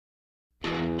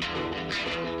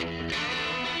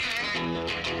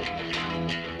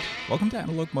Welcome to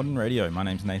Analog Modern Radio. My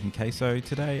name's Nathan Caso.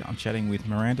 Today I'm chatting with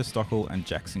Miranda Stockel and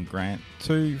Jackson Grant,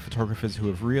 two photographers who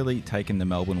have really taken the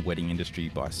Melbourne wedding industry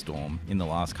by storm in the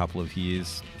last couple of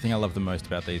years. The thing I love the most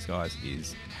about these guys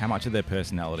is how much of their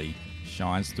personality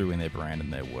shines through in their brand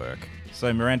and their work.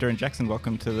 So Miranda and Jackson,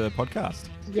 welcome to the podcast.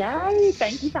 Yay,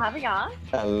 thank you for having us.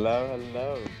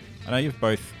 Hello. I know you've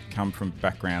both come from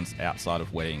backgrounds outside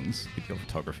of weddings with your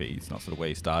photography. It's not sort of where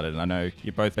you started. And I know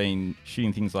you've both been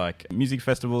shooting things like music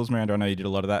festivals. Miranda, I know you did a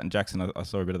lot of that. And Jackson, I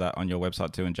saw a bit of that on your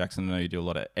website too. And Jackson, I know you do a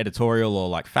lot of editorial or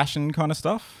like fashion kind of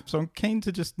stuff. So I'm keen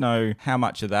to just know how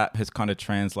much of that has kind of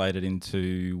translated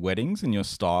into weddings and your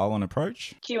style and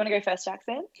approach. Do you want to go first,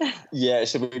 Jackson? Yeah,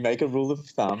 should we make a rule of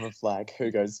thumb of like who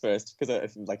goes first? Because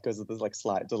there's like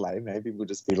slight delay, maybe we'll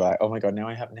just be like, oh my God, now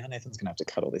Nathan's going to have to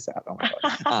cut all this out. Oh my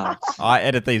God. I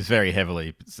edit these very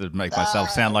heavily to make myself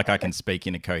sound like I can speak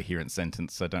in a coherent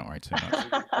sentence, so don't worry too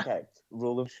much. Okay,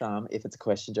 rule of thumb, if it's a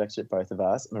question directed at both of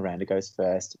us, Miranda goes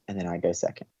first and then I go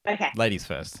second. Okay. Ladies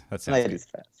first. That sounds Ladies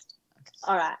first. Okay.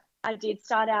 All right. I did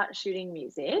start out shooting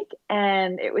music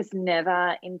and it was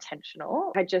never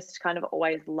intentional. I just kind of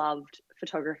always loved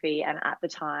photography, and at the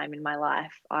time in my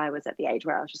life I was at the age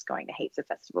where I was just going to heaps of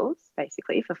festivals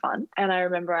basically for fun. And I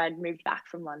remember I'd moved back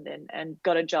from London and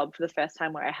got a job for the first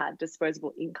time where I had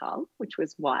disposable income, which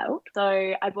was wild.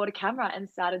 So I bought a camera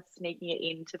and started sneaking it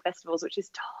into festivals, which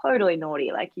is totally naughty.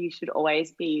 Like, you should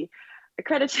always be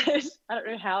accredited. I don't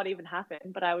know how it even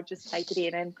happened, but I would just take it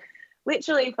in and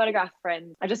literally photograph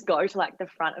friends. I just go to like the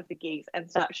front of the gigs and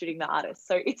start shooting the artists.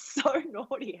 So it's so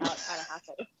naughty how it kind of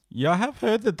happened. Yeah, I have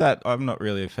heard that I'm not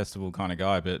really a festival kind of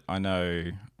guy, but I know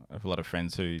I have a lot of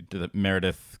friends who do the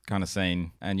Meredith kind of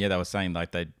scene. And yeah, they were saying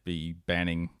like they'd be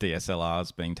banning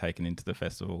DSLRs being taken into the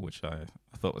festival, which I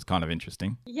thought was kind of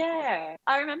interesting. Yeah.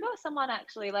 I remember someone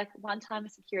actually, like one time a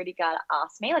security guard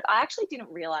asked me, like I actually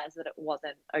didn't realize that it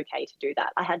wasn't okay to do that.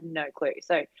 I had no clue.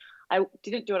 So I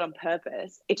didn't do it on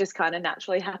purpose. It just kind of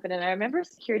naturally happened. And I remember a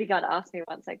security guard asked me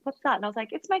once, like, what's that? And I was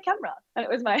like, it's my camera. And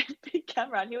it was my big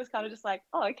camera. And he was kind of just like,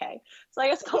 oh, okay. So I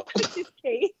guess confidence is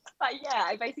key. But yeah,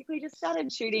 I basically just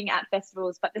started shooting at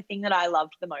festivals. But the thing that I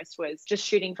loved the most was just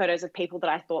shooting photos of people that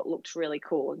I thought looked really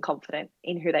cool and confident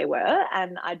in who they were.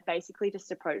 And I'd basically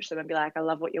just approach them and be like, I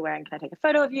love what you're wearing. Can I take a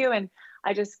photo of you? And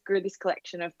I just grew this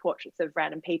collection of portraits of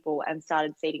random people and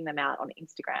started seeding them out on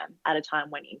Instagram at a time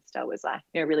when Insta was like,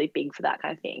 really big for that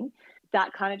kind of thing.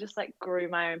 That kind of just like grew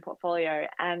my own portfolio.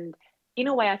 And in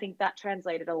a way, I think that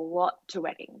translated a lot to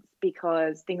weddings,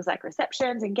 because things like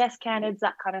receptions and guest candids,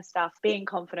 that kind of stuff, being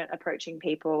confident, approaching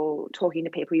people, talking to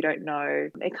people you don't know,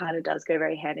 it kind of does go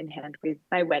very hand in hand with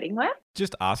my wedding work.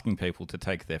 Just asking people to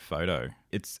take their photo.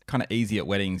 It's kind of easy at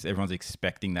weddings. Everyone's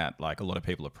expecting that. Like, a lot of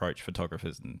people approach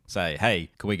photographers and say, hey,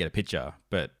 can we get a picture?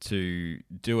 But to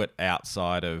do it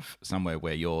outside of somewhere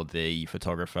where you're the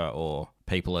photographer or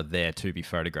people are there to be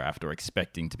photographed or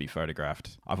expecting to be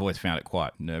photographed, I've always found it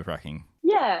quite nerve-wracking.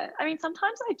 Yeah, I mean,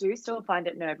 sometimes I do still find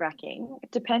it nerve-wracking.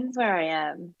 It depends where I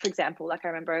am. For example, like I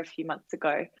remember a few months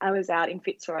ago, I was out in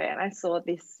Fitzroy and I saw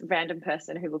this random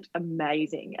person who looked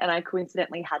amazing, and I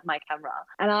coincidentally had my camera.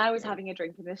 And I was having a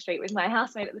drink in the street with my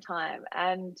housemate at the time,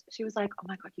 and she was like, oh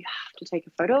my God, you have to take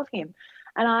a photo of him.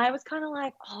 And I was kind of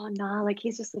like, oh, nah, like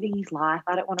he's just living his life.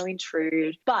 I don't want to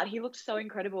intrude. But he looked so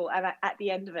incredible. And at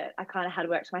the end of it, I kind of had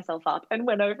worked myself up and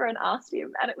went over and asked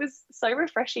him. And it was so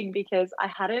refreshing because I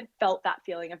hadn't felt that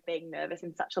feeling of being nervous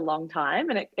in such a long time.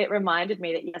 And it reminded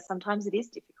me that, yes, sometimes it is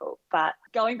difficult. But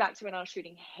going back to when I was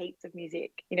shooting heaps of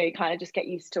music, you kind of just get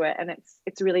used to it. And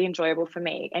it's really enjoyable for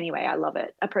me. Anyway, I love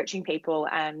it. Approaching people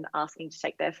and asking to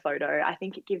take their photo. I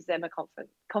think it gives them a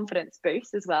confidence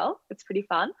boost as well. It's pretty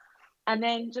fun. And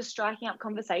then just striking up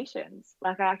conversations.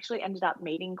 Like, I actually ended up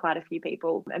meeting quite a few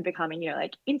people and becoming,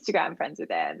 like Instagram friends with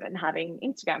them and having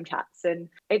Instagram chats. And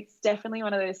it's definitely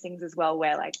one of those things as well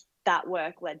where like that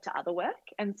work led to other work.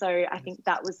 And so I think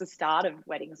that was the start of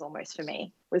weddings almost for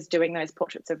me, was doing those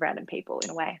portraits of random people in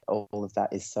a way. All of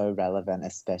that is so relevant,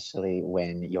 especially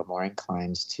when you're more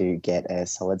inclined to get a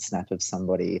solid snap of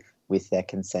somebody with their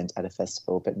consent at a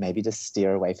festival, but maybe just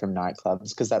steer away from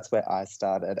nightclubs, because that's where I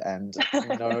started, and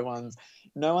no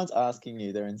one's asking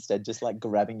you. They're instead just like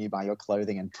grabbing you by your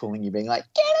clothing and pulling you, being like,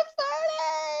 get a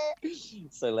photo.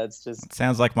 So let's just... It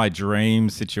sounds like my dream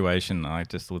situation. I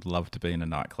just would love to be in a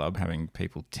nightclub having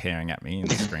people tearing at me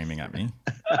and screaming at me.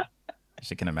 As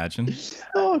you can imagine.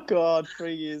 Oh God,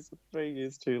 3 years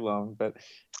too long. But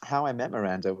how I met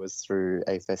Miranda was through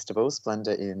a festival,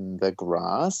 Splendor in the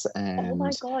Grass, and oh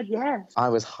my God, yes. I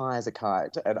was high as a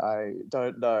kite, and I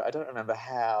don't remember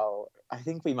how I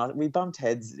think we bumped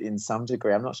heads in some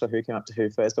degree. I'm not sure who came up to who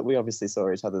first, but we obviously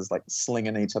saw each other's like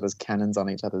slinging each other's cannons on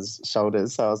each other's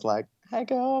shoulders. So I was like, "Hey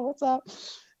girl, what's up?"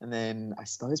 And then I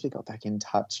suppose we got back in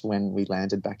touch when we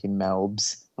landed back in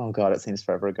Melbs. Oh God, it seems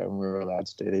forever ago when we were allowed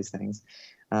to do these things.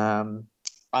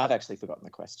 I've actually forgotten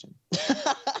the question.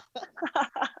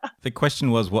 The question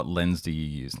was, what lens do you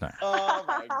use? No. Oh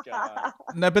my God.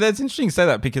 No, but that's interesting to say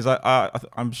that because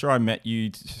I'm sure I met you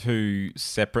two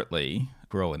separately.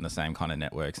 We're all in the same kind of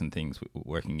networks and things,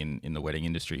 working in the wedding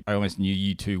industry. I almost knew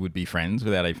you two would be friends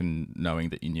without even knowing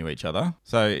that you knew each other.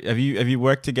 So have you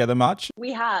worked together much?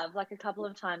 We have, like a couple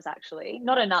of times actually.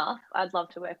 Not enough. I'd love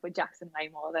to work with Jackson way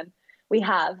more than we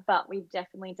have, but we've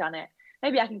definitely done it.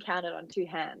 Maybe I can count it on two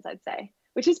hands, I'd say,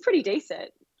 which is pretty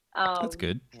decent. That's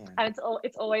good. And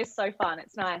it's always so fun.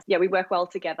 It's nice. Yeah, we work well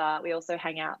together. We also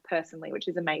hang out personally, which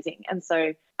is amazing. And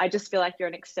so I just feel like you're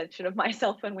an extension of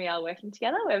myself when we are working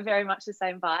together. We're very much the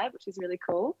same vibe, which is really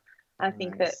cool. I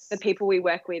think that the people we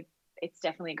work with, it's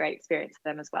definitely a great experience for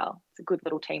them as well. It's a good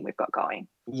little team we've got going.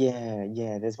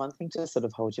 Yeah. There's one thing to sort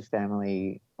of hold your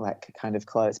family like kind of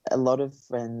close. A lot of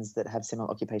friends that have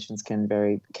similar occupations can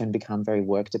become very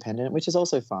work dependent, which is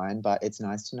also fine. But it's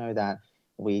nice to know that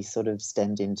we sort of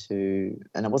stemmed into,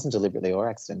 and it wasn't deliberately or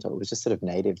accidental, it was just sort of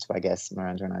native to, I guess,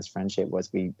 Miranda and I's friendship,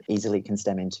 was we easily can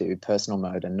stem into personal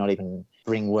mode and not even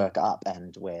bring work up,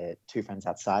 and we're two friends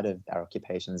outside of our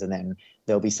occupations, and then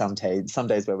there'll be some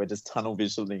days where we're just tunnel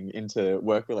visioning into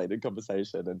work-related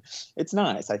conversation, and it's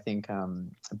nice. I think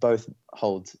both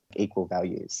hold equal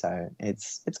value, so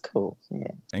it's cool, yeah.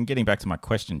 And getting back to my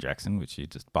question, Jackson, which you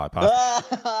just bypassed,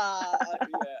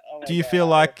 do you feel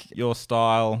like your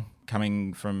style,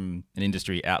 coming from an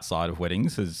industry outside of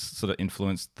weddings, has sort of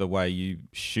influenced the way you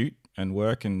shoot and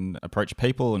work and approach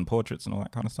people and portraits and all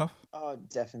that kind of stuff? Oh,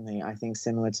 definitely. I think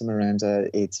similar to Miranda,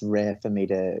 it's rare for me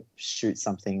to shoot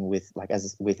something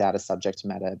without a subject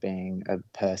matter being a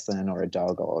person or a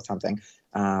dog or something,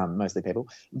 mostly people.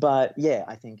 But yeah,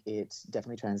 I think it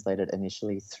definitely translated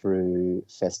initially through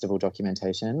festival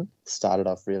documentation. Started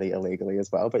off really illegally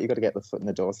as well, but you got to get the foot in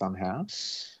the door somehow.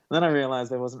 And then I realized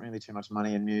there wasn't really too much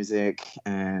money in music,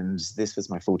 and this was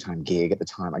my full-time gig at the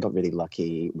time. I got really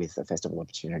lucky with a festival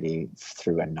opportunity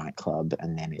through a nightclub,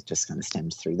 and then it just kind of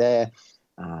stemmed through there.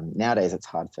 Nowadays, it's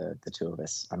hard for the two of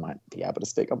us. I might be able to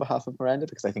speak on behalf of Miranda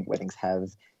because I think weddings have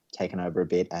taken over a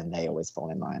bit, and they always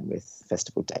fall in line with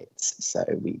festival dates. So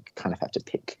we kind of have to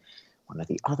pick one or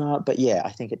the other. But yeah,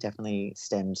 I think it definitely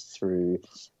stemmed through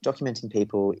documenting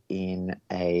people in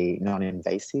a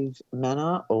non-invasive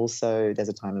manner. Also, there's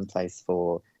a time and place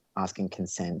for asking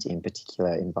consent in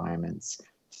particular environments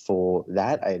for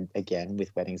that. Again,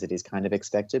 with weddings, it is kind of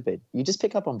expected, but you just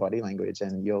pick up on body language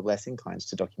and you're less inclined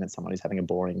to document someone who's having a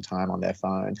boring time on their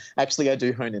phone. Actually, I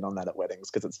do hone in on that at weddings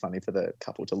because it's funny for the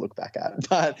couple to look back at.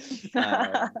 But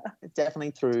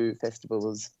definitely through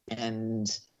festivals, and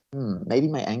maybe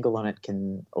my angle on it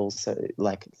can also,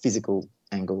 like physical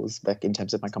angles, like in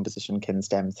terms of my composition, can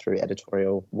stem through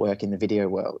editorial work in the video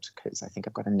world, because I think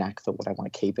I've got a knack for what I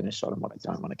want to keep in a shot and what I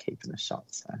don't want to keep in a shot.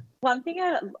 So one thing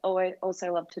I always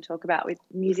also love to talk about with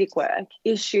music work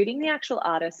is shooting the actual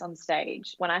artist on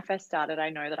stage. When I first started,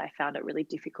 I know that I found it really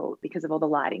difficult because of all the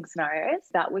lighting scenarios.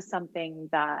 That was something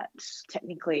that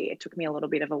technically it took me a little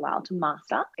bit of a while to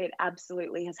master. It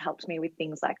absolutely has helped me with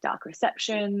things like dark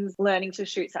receptions. Learning to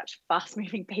shoot such fast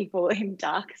moving people in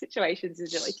dark situations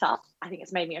is really tough. I think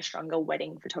it's made me a stronger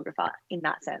wedding photographer in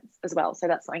that sense as well. So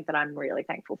that's something that I'm really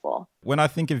thankful for. When I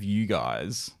think of you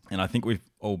guys, and I think we've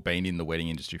all been in the wedding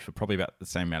industry for probably about the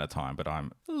same amount of time, but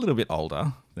I'm a little bit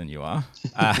older than you are.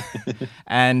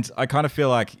 And I kind of feel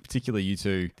like, particularly you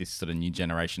two, this sort of new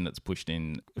generation that's pushed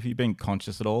in, have you been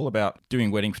conscious at all about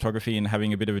doing wedding photography and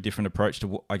having a bit of a different approach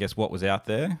to, I guess, what was out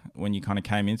there when you kind of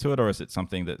came into it? Or is it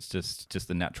something that's just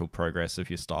the natural progress of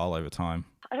your style over time?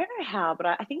 I don't know how, but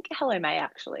I think Hello May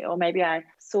actually, or maybe I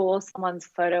saw someone's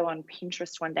photo on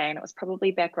Pinterest one day and it was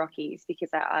probably Beck Rocky's because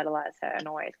I idolize her and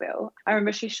always will. I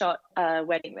remember she shot a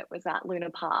wedding that was at Luna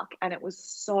Park and it was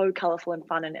so colourful and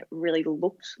fun and it really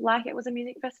looked like it was a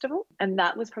music festival. And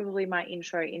that was probably my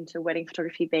intro into wedding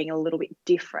photography being a little bit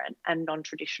different and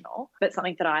non-traditional, but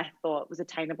something that I thought was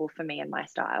attainable for me and my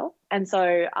style. And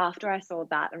so after I saw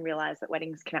that and realised that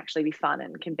weddings can actually be fun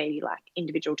and can be like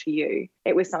individual to you,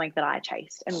 it was something that I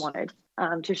chased and wanted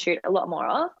to shoot a lot more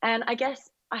of. And I guess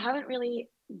I haven't really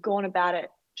gone about it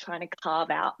trying to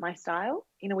carve out my style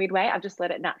in a weird way. I've just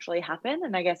let it naturally happen.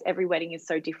 And I guess every wedding is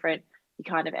so different. You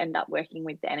kind of end up working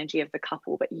with the energy of the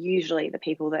couple, but usually the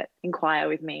people that inquire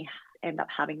with me end up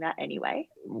having that anyway.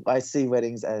 I see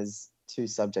weddings as two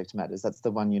subject matters. That's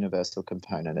the one universal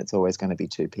component. It's always going to be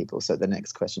two people. So the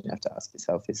next question you have to ask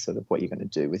yourself is sort of what you're going to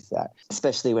do with that,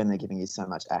 especially when they're giving you so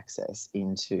much access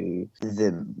into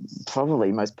the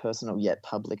probably most personal yet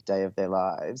public day of their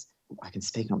lives. I can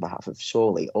speak on behalf of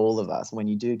surely all of us. When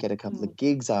you do get a couple of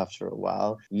gigs after a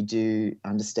while, you do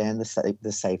understand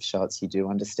the safe shots. You do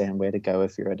understand where to go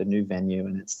if you're at a new venue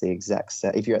and it's the exact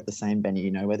same. If you're at the same venue,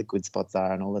 you know where the good spots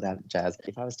are and all of that jazz.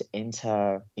 If I was to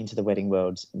enter into the wedding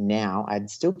world now, I'd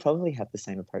still probably have the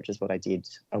same approach as what I did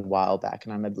a while back.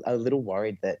 And I'm a little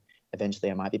worried that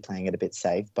eventually I might be playing it a bit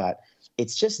safe, but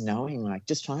it's just knowing, like,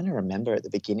 just trying to remember at the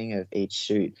beginning of each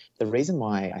shoot, the reason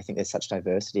why I think there's such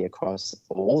diversity across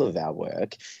all of our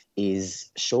work is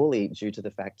surely due to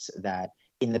the fact that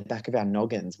in the back of our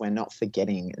noggins, we're not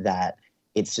forgetting that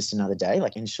it's just another day.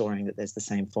 Like, ensuring that there's the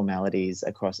same formalities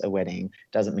across a wedding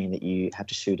doesn't mean that you have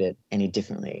to shoot it any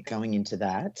differently. Going into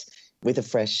that with a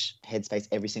fresh headspace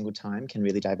every single time can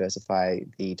really diversify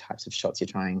the types of shots you're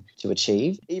trying to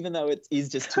achieve. Even though it is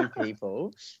just two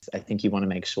people, I think you want to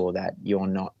make sure that you're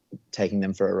not taking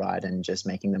them for a ride and just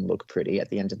making them look pretty. At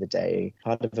the end of the day,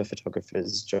 part of a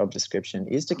photographer's job description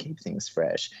is to keep things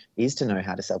fresh, is to know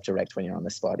how to self-direct when you're on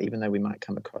the spot. Even though we might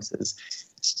come across as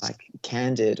like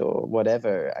candid or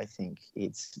whatever, I think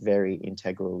it's very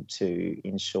integral to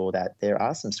ensure that there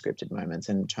are some scripted moments,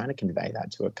 and trying to convey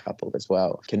that to a couple as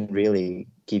well can really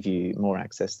give you more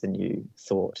access than you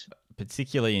thought.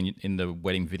 Particularly in the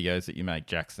wedding videos that you make,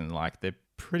 Jackson, like they're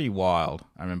pretty wild.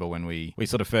 I remember when we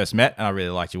sort of first met and I really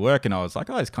liked your work and I was like,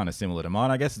 oh, it's kind of similar to mine.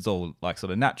 I guess it's all like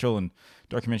sort of natural and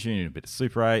documentary and a bit of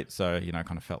Super 8. So, you know,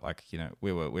 kind of felt like, you know,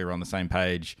 we were on the same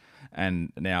page.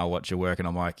 And now I watch your work and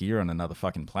I'm like, you're on another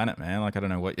fucking planet, man. Like, I don't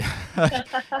know what, you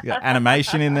got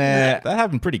animation in there. That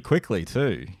happened pretty quickly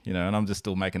too, you know, and I'm just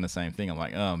still making the same thing. I'm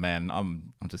like, oh man,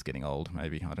 I'm just getting old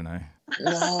maybe. I don't know.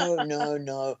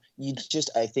 No.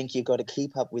 I think you got to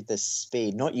keep up with the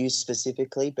speed, not you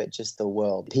specifically, but just the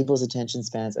world. People's attention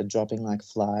spans are dropping like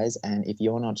flies. And if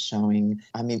you're not showing,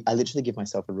 I mean, I literally give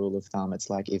myself a rule of thumb. It's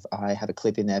like, if I have a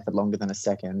clip in there for longer than a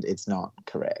second, it's not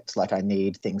correct. Like, I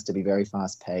need things to be very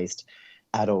fast paced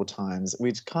at all times,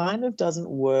 which kind of doesn't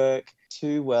work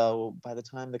too well. By the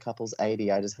time the couple's 80,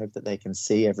 I just hope that they can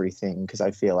see everything, because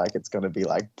I feel like it's going to be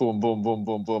like boom, boom, boom,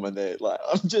 boom, boom. And they're like,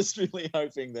 I'm just really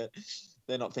hoping that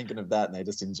they're not thinking of that and they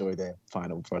just enjoy their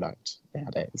final product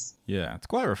nowadays. Yeah, it's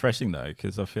quite refreshing though,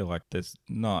 because I feel like there's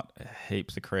not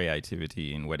heaps of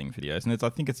creativity in wedding videos, and I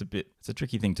think it's a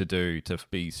tricky thing to do, to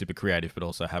be super creative but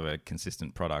also have a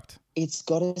consistent product. It's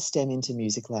got to stem into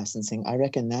music licensing. I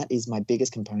reckon that is my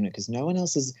biggest component, because no one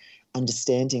else is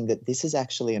understanding that this is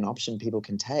actually an option people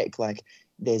can take. Like,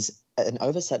 there's an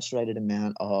oversaturated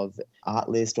amount of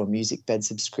Artlist or music bed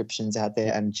subscriptions out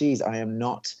there. And geez, I am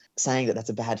not saying that that's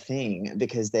a bad thing,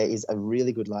 because there is a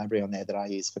really good library on there that I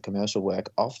use for commercial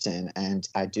work often. And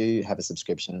I do have a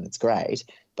subscription and it's great.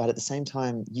 But at the same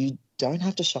time, you don't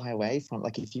have to shy away from,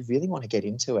 like, if you really want to get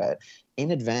into it,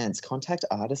 in advance, contact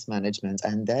artist management,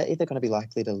 and they're either going to be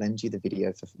likely to lend you the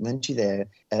video, lend you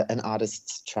an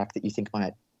artist's track that you think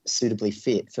might suitably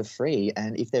fit for free.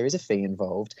 And if there is a fee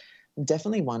involved,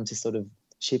 definitely one to sort of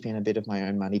chip in a bit of my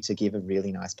own money to give a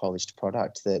really nice polished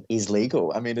product that is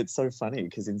legal. I mean, it's so funny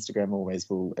because Instagram always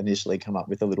will initially come up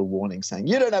with a little warning saying,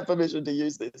 you don't have permission to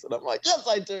use this. And I'm like, yes,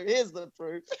 I do. Here's the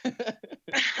proof.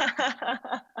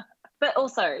 But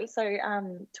also,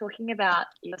 talking about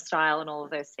your style and all of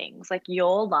those things, like,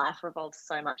 your life revolves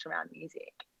so much around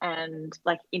music and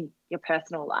like in your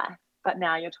personal life, but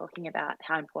now you're talking about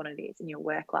how important it is in your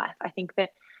work life. I think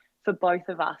that for both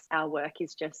of us, our work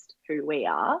is just who we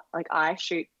are. Like, I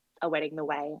shoot a wedding the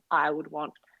way I would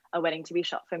want a wedding to be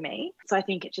shot for me. So I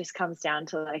think it just comes down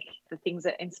to like the things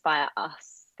that inspire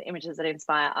us, the images that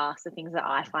inspire us, the things that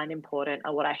I find important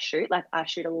are what I shoot. Like, I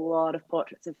shoot a lot of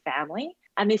portraits of family.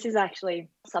 And this is actually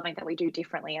something that we do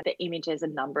differently. The images, a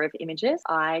number of images.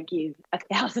 I give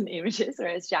 1,000 images,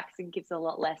 whereas Jackson gives a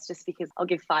lot less, just because I'll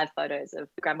give 5 photos of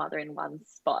grandmother in one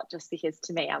spot, just because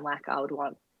to me, I'm like, I would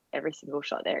want every single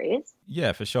shot there is.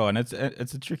 Yeah, for sure. And it's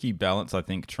a tricky balance, I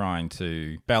think, trying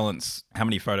to balance how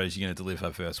many photos you're going to deliver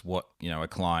versus what, you know, a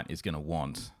client is going to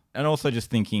want. And also just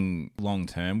thinking long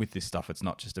term with this stuff, it's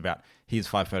not just about, here's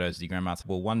 5 photos of your grandma.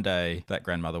 Well, one day that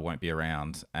grandmother won't be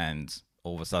around, and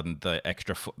all of a sudden the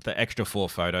extra 4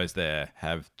 photos there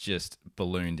have just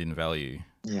ballooned in value.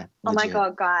 Yeah. Oh my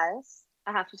God, guys,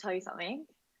 I have to tell you something.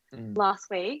 Last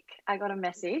week, I got a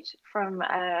message from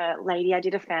a lady. I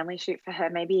did a family shoot for her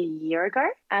maybe a year ago,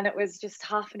 and it was just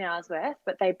half an hour's worth,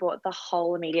 but they brought the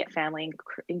whole immediate family,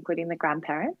 including the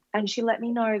grandparent. And she let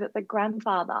me know that the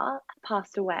grandfather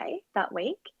passed away that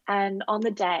week, And on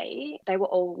the day, they were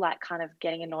all like kind of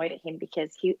getting annoyed at him because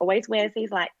he always wears these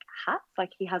like hats.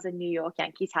 Like he has a New York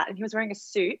Yankees hat and he was wearing a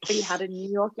suit, but he had a New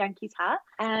York Yankees hat.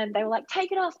 And they were like,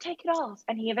 take it off, take it off.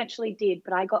 And he eventually did,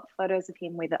 but I got photos of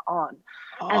him with it on.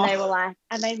 Oh. And they were like,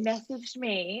 and they messaged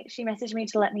me. She messaged me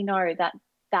to let me know that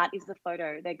that is the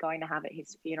photo they're going to have at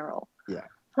his funeral. Yeah.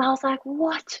 And I was like,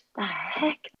 what the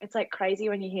heck? It's like crazy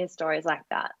when you hear stories like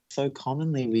that. So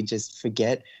commonly we just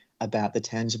forget about the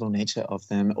tangible nature of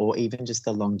them, or even just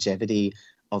the longevity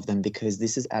of them, because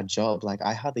this is our job. Like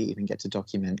I hardly even get to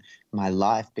document my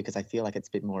life because I feel like it's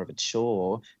a bit more of a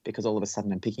chore, because all of a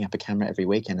sudden I'm picking up a camera every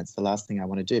weekend. It's the last thing I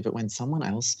want to do. But when someone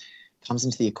else comes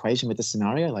into the equation with a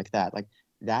scenario like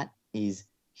that is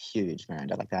huge,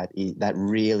 Miranda. Like that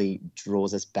really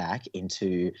draws us back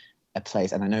into a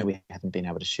place. And I know we haven't been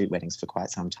able to shoot weddings for quite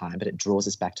some time, but it draws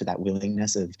us back to that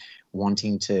willingness of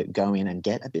wanting to go in and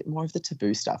get a bit more of the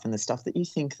taboo stuff and the stuff that you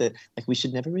think that like we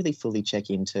should never really fully check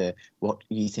into what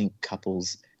you think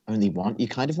couples only want. You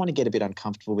kind of want to get a bit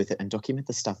uncomfortable with it and document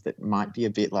the stuff that might be a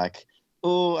bit like,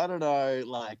 oh, I don't know,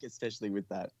 like especially with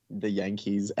the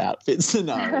Yankees outfit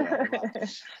scenario. Like,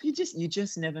 you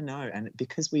just never know. And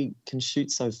because we can shoot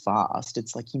so fast,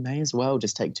 it's like you may as well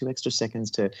just take 2 extra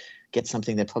seconds to get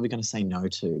something they're probably going to say no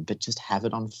to, but just have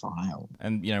it on file.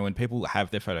 And, you know, when people have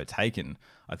their photo taken,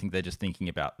 I think they're just thinking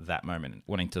about that moment,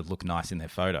 wanting to look nice in their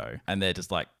photo. And they're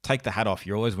just like, take the hat off.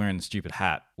 You're always wearing the stupid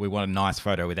hat. We want a nice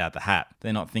photo without the hat.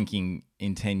 They're not thinking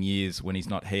in 10 years when he's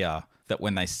not here, that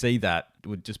when they see that, it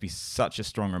would just be such a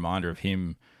strong reminder of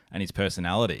him and his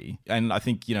personality. And I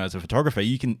think, you know, as a photographer,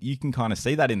 you can kind of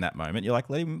see that in that moment. You're like,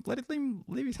 let him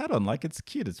leave his hat on. Like, it's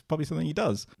cute. It's probably something he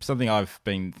does. Something I've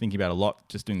been thinking about a lot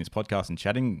just doing this podcast and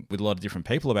chatting with a lot of different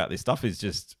people about this stuff is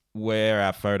just where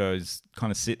our photos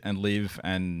kind of sit and live,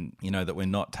 and, you know, that we're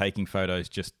not taking photos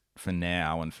just for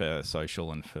now and for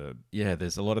social and for,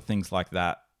 there's a lot of things like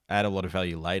that add a lot of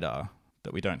value later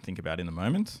that we don't think about in the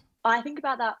moment. I think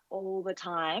about that all the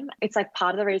time. It's like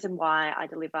part of the reason why I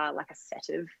deliver like a set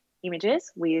of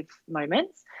images with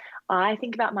moments. I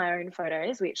think about my own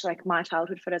photos, which like my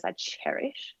childhood photos I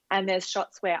cherish. And there's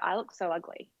shots where I look so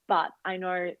ugly, but I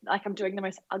know like I'm doing the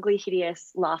most ugly,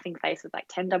 hideous, laughing face with like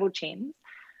 10 double chins.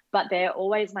 But they're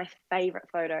always my favorite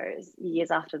photos years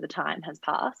after the time has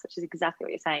passed, which is exactly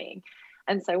what you're saying.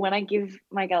 And so when I give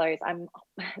my galleries,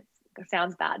 it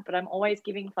sounds bad, but I'm always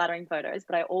giving flattering photos,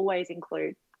 but I always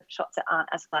include shots that aren't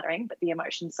as flattering, but the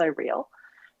emotion's so real,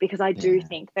 because I do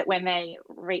think that when they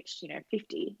reach,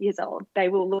 50 years old, they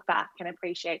will look back and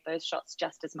appreciate those shots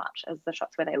just as much as the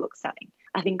shots where they look stunning.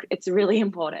 I think it's really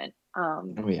important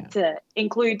to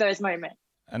include those moments.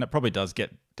 And it probably does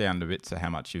get down a bit to how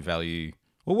much you value,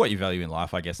 or what you value in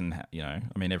life, I guess. And,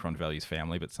 everyone values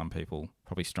family, but some people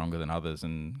probably stronger than others.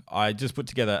 And I just put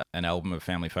together an album of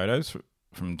family photos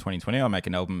from 2020. I make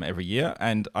an album every year,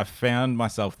 and I found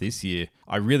myself this year,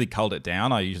 I really culled it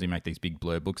down. I usually make these big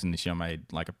blur books, and this year I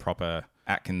made like a proper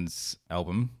Atkins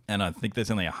album, and I think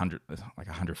there's only 100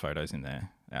 photos in there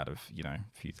out of, a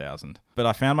few thousand. But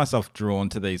I found myself drawn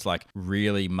to these like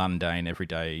really mundane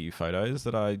everyday photos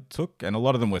that I took, and a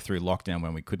lot of them were through lockdown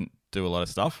when we couldn't do a lot of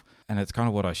stuff, and it's kind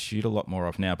of what I shoot a lot more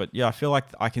of now. But yeah, I feel like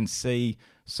I can see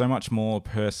so much more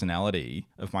personality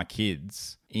of my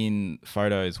kids in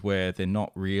photos where they're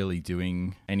not really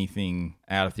doing anything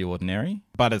out of the ordinary,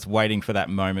 but it's waiting for that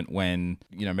moment when,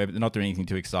 maybe they're not doing anything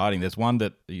too exciting. There's one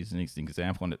that I use an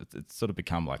example, and it's sort of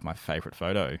become like my favorite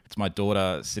photo. It's my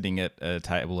daughter sitting at a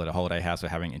table at a holiday house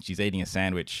and she's eating a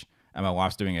sandwich, and my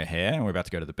wife's doing her hair, and we're about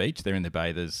to go to the beach. They're in the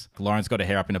bathers. Lauren's got her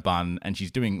hair up in a bun, and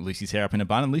she's doing Lucy's hair up in a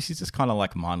bun, and Lucy's just kind of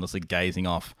like mindlessly gazing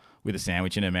off with a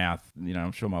sandwich in her mouth.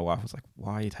 I'm sure my wife was like,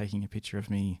 why are you taking a picture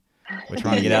of me? We're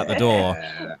trying to get out the door.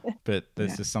 But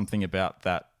there's just something about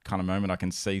that kind of moment. I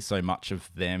can see so much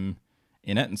of them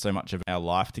in it and so much of our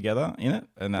life together in it.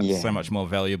 And that's so much more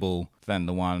valuable than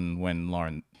the one when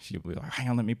Lauren, she'll be like, hang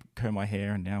on, let me comb my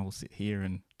hair, and now we'll sit here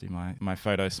and do my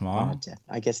photo smile.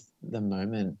 I guess the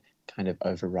moment kind of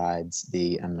overrides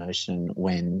the emotion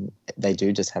when they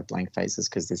do just have blank faces,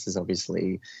 because this is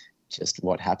obviously just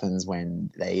what happens when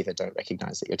they either don't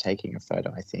recognize that you're taking a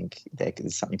photo. I think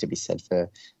there's something to be said for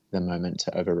the moment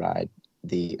to override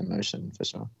the emotion, for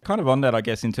sure. Kind of on that, I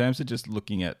guess, in terms of just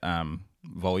looking at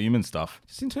volume and stuff,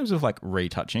 just in terms of like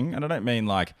retouching, and I don't mean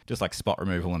like just like spot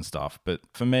removal and stuff, but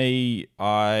for me,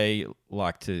 I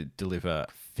like to deliver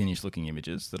finished looking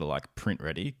images that are like print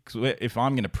ready. Because if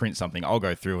I'm going to print something, I'll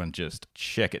go through and just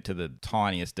check it to the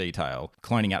tiniest detail,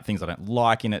 cloning out things I don't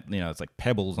like in it. It's like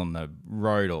pebbles on the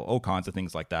road or all kinds of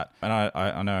things like that. And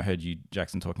I know I heard you,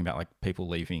 Jackson, talking about like people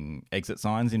leaving exit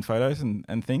signs in photos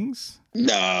and things.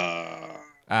 No.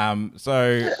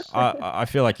 So I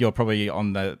feel like you're probably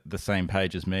on the same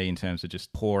page as me in terms of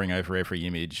just poring over every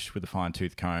image with a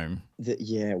fine-tooth comb.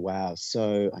 Yeah, wow.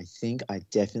 So I think I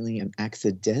definitely am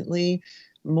accidentally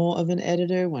more of an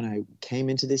editor. When I came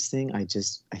into this thing, I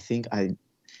think I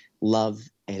love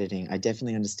editing. I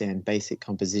definitely understand basic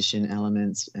composition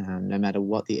elements. No matter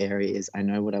what the area is, I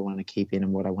know what I want to keep in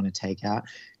and what I want to take out.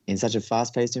 In such a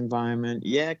fast-paced environment,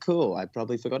 yeah, cool. I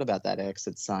probably forgot about that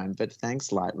exit sign, but thanks,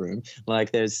 Lightroom.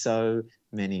 Like, there's so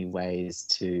many ways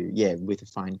to, yeah, with a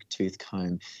fine-tooth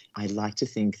comb. I like to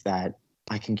think that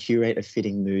I can curate a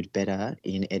fitting mood better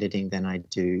in editing than I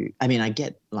do. I mean, I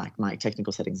get like my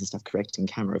technical settings and stuff correct in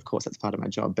camera. Of course, that's part of my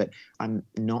job, but I'm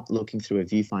not looking through a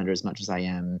viewfinder as much as I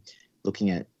am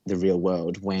looking at the real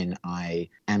world when I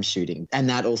am shooting. And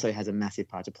that also has a massive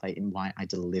part to play in why I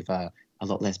deliver a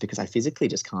lot less, because I physically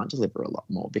just can't deliver a lot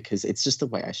more because it's just the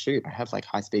way I shoot. I have like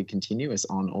high speed continuous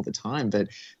on all the time, but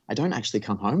I don't actually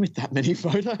come home with that many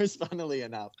photos, funnily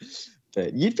enough.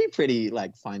 But you'd be pretty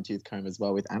like fine tooth comb as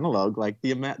well with analog, like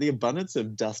the abundance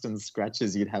of dust and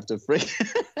scratches you'd have to freak.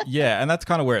 Yeah, and that's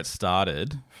kind of where it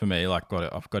started for me. Like,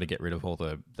 I've got to get rid of all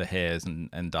the hairs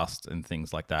and dust and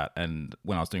things like that. And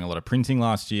when I was doing a lot of printing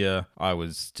last year, I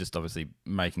was just obviously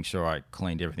making sure I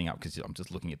cleaned everything up because I'm just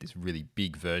looking at this really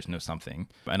big version of something.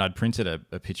 And I'd printed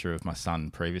a picture of my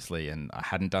son previously, and I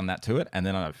hadn't done that to it. And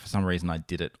then for some reason, I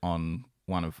did it on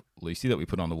one of Lucy that we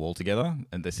put on the wall together,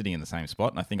 and they're sitting in the same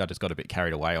spot. And I think I just got a bit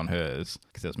carried away on hers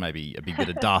because there was maybe a big bit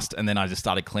of dust. And then I just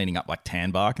started cleaning up like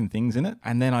tan bark and things in it.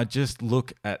 And then I just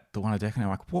look at the one on deck and I'm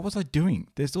like, what was I doing?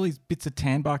 There's all these bits of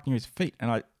tan bark near his feet.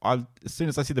 And I as soon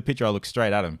as I see the picture, I look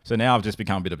straight at him. So now I've just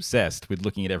become a bit obsessed with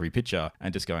looking at every picture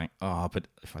and just going, oh, but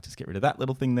if I just get rid of that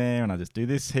little thing there and I just do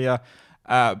this here.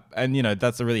 And, you know,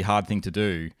 that's a really hard thing to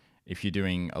do if you're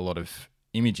doing a lot of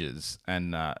images.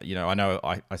 And you know,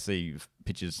 I see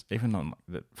pictures even on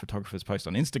that photographers post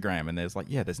on Instagram, and there's like,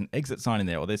 yeah, there's an exit sign in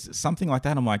there, or there's something like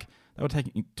that. I'm like, that would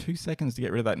take me 2 seconds to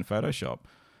get rid of that in Photoshop.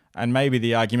 And maybe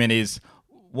the argument is,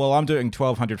 well, I'm doing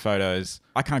 1,200 photos,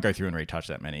 I can't go through and retouch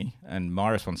that many. And my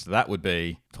response to that would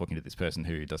be, talking to this person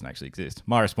who doesn't actually exist,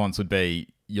 my response would be,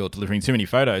 you're delivering too many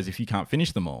photos if you can't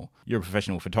finish them all. You're a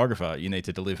professional photographer. You need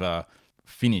to deliver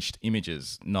finished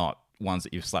images, not ones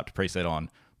that you've slapped a preset on,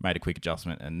 made a quick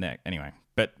adjustment and anyway.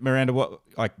 But Miranda, what,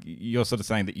 like, you're sort of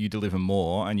saying that you deliver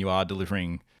more and you are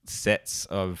delivering sets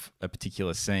of a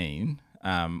particular scene,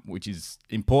 which is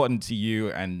important to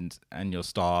you and your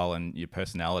style and your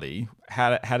personality.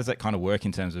 How does that kind of work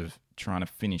in terms of trying to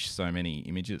finish so many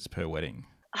images per wedding?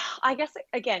 I guess,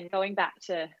 again, going back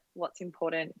to what's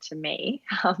important to me,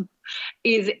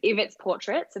 is if it's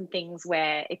portraits and things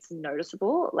where it's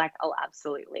noticeable, like I'll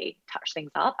absolutely touch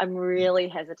things up. I'm really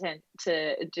hesitant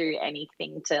to do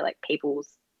anything to like people's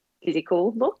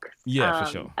physical looks. Yeah,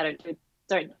 for sure. I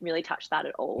don't really touch that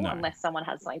at all, unless someone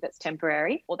has something that's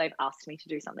temporary or they've asked me to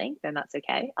do something, then that's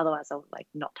okay. Otherwise I'll like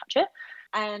not touch it.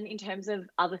 And in terms of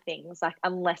other things, like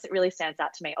unless it really stands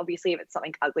out to me, obviously if it's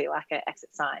something ugly like an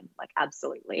exit sign, like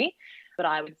absolutely. But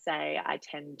I would say I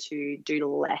tend to do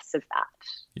less of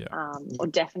that, or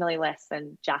definitely less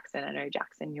than Jackson. I know,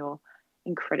 Jackson, you're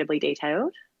incredibly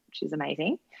detailed, which is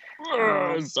amazing.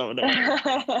 So nice.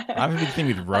 I have a big thing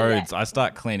with roads. I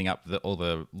start cleaning up all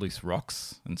the loose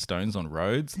rocks and stones on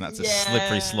roads, and that's a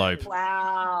slippery slope.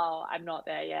 Wow, I'm not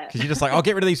there yet. Because you're just like, I'll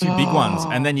get rid of these two big ones,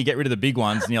 and then you get rid of the big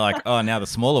ones, and you're like, oh, now the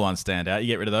smaller ones stand out. You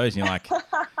get rid of those, and you're like,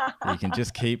 you can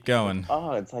just keep going.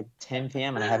 Oh, it's like 10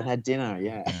 p.m. and I haven't had dinner.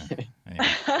 Yeah. Anyway.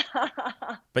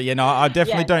 But yeah, no, I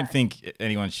definitely don't think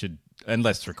anyone should,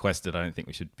 unless requested, I don't think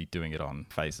we should be doing it on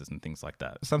faces and things like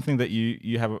that. Something that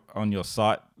you have on your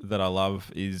site that I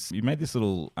love is you made this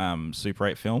little Super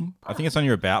 8 film. I think it's on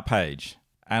your About page.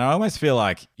 And I almost feel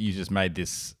like you just made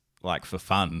this like for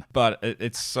fun. But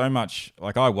it's so much,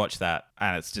 like I watch that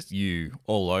and it's just you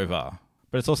all over.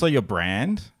 But it's also your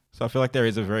brand. So I feel like there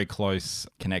is a very close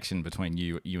connection between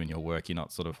you and your work. You're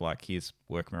not sort of like, here's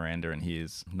work Miranda and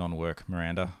here's non-work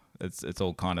Miranda. It's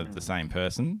all kind of the same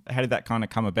person. How did that kind of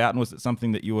come about? And was it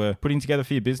something that you were putting together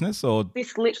for your business, or?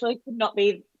 This literally could not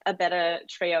be a better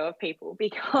trio of people,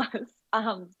 because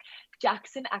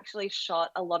Jackson actually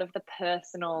shot a lot of the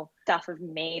personal stuff of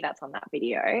me that's on that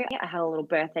video. I had a little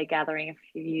birthday gathering a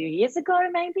few years ago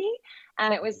maybe,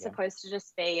 and it was supposed to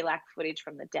just be like footage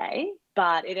from the day,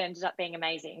 but it ended up being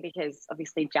amazing because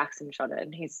obviously Jackson shot it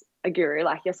and he's a guru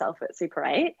like yourself at Super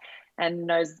 8 and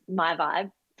knows my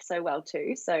vibe so well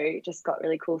too, so just got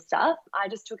really cool stuff. I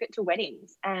just took it to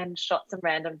weddings and shot some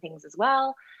random things as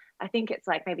well. I think it's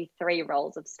like maybe 3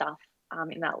 rolls of stuff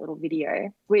in that little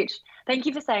video, which, thank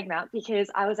you for saying that, because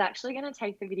I was actually going to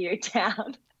take the video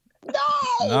down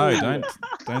No,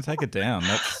 don't take it down.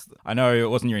 I know it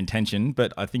wasn't your intention,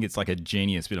 but I think it's like a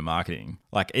genius bit of marketing.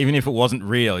 Like even if it wasn't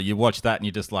real, you watch that and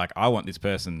you're just like, I want this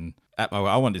person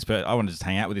I want to just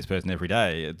hang out with this person every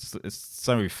day. It's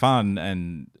so fun,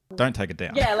 and don't take it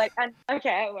down. Yeah, like, and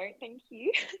okay, I won't. Thank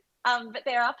you. But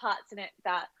there are parts in it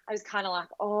that I was kind of like,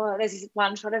 oh, there's this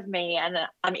one shot of me and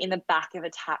I'm in the back of a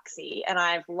taxi and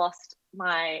I've lost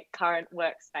my current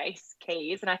workspace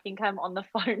keys, and I think I'm on the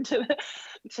phone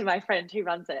to my friend who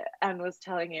runs it and was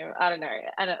telling him, I don't know,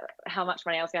 and how much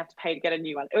money I was gonna have to pay to get a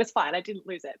new one. It was fine, I didn't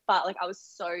lose it, but like I was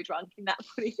so drunk in that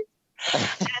footage. And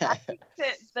I think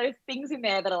that those things in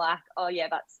there that are like, oh yeah,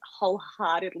 that's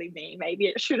wholeheartedly me. Maybe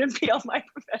it shouldn't be on my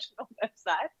professional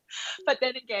website. But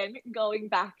then again, going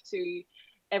back to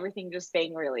everything just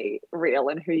being really real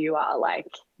and who you are, like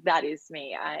that is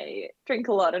me. I drink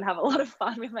a lot and have a lot of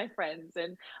fun with my friends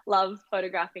and love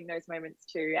photographing those moments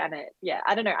too. And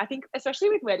I don't know, I think especially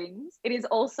with weddings, it is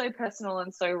also personal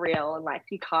and so real, and like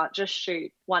you can't just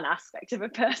shoot one aspect of a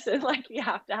person, like you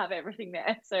have to have everything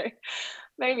there. So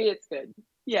maybe it's good.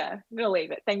 Yeah, I'm gonna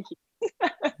leave it. Thank you.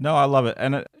 No, I love it.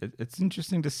 And it's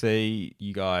interesting to see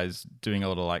you guys doing a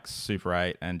lot of like Super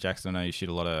 8, and Jackson, I know you shoot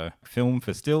a lot of film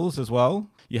for stills as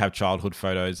well. You have childhood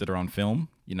photos that are on film.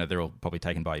 You know, they're all probably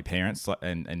taken by your parents,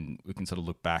 and we can sort of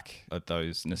look back at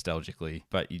those nostalgically,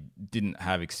 but you didn't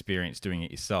have experience doing it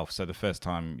yourself. So the first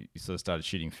time you sort of started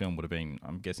shooting film would have been,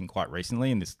 I'm guessing, quite recently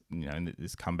in this, you know, in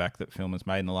this comeback that film has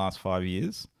made in the last 5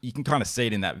 years. You can kind of see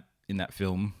it in that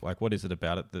film. Like, what is it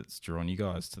about it that's drawn you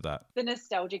guys to that? The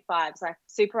nostalgic vibes, like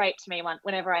Super 8 to me,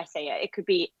 whenever I see it, it could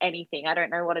be anything. I don't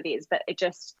know what it is, but it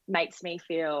just makes me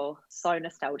feel so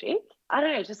nostalgic. I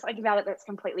don't know, just something about it that's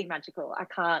completely magical. I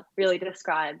can't really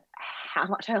describe how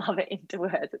much I love it into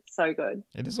words. It's so good.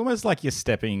 It is almost like you're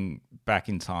stepping back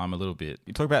in time a little bit.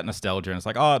 You talk about nostalgia and it's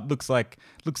like, oh, it looks like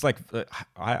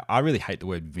I really hate the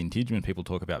word vintage when people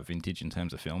talk about vintage in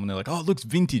terms of film, and they're like, oh, it looks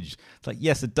vintage. It's like,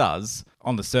 yes, it does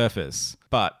on the surface,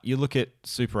 but you look at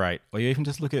Super 8, or you even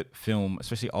just look at film,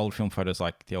 especially old film photos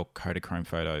like the old Kodachrome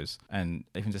photos, and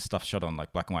even just stuff shot on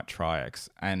like black and white Tri-X,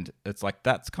 and it's like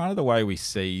that's kind of the way we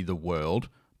see the world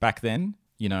back then.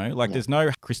 You know, like there's no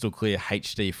crystal clear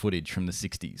HD footage from the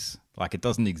 60s. Like it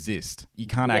doesn't exist. You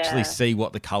can't actually see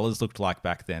what the colors looked like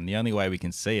back then. The only way we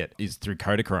can see it is through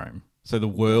Kodachrome. So the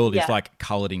world is like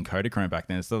colored in Kodachrome back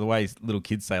then. So the way little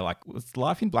kids say, like, was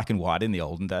life in black and white in the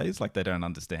olden days? Like they don't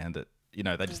understand it. You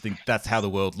know, they just think that's how the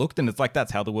world looked. And it's like,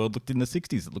 that's how the world looked in the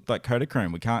 60s. It looked like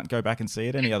Kodachrome. We can't go back and see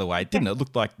it any other way. It didn't. It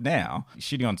looked like now.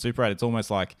 Shooting on Super 8, it's almost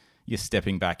like you're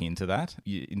stepping back into that.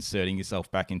 You're inserting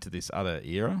yourself back into this other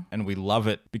era. And we love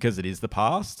it because it is the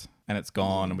past and it's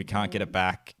gone and we can't get it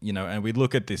back. You know, and we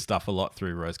look at this stuff a lot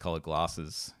through rose-colored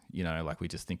glasses. You know, like we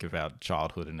just think of our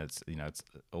childhood, and it's, you know, it's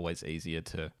always easier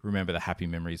to remember the happy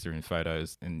memories that are in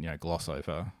photos and, you know, gloss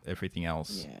over everything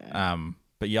else. Yeah.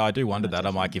 But yeah, I do wonder that.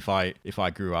 I'm like, if I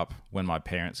grew up when my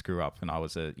parents grew up and I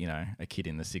was a kid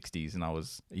in the 60s and I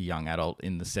was a young adult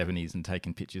in the 70s and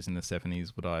taking pictures in the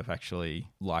 70s, would I have actually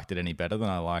liked it any better than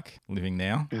I like living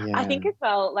now? Yeah. I think as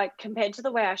well, like compared to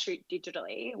the way I shoot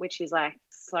digitally, which is like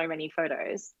so many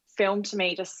photos, film to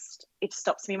me just, it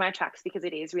stops me in my tracks because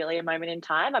it is really a moment in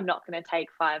time. I'm not going to take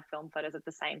 5 film photos of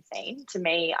the same scene. To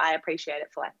me, I appreciate it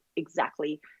for like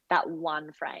exactly that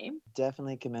one frame.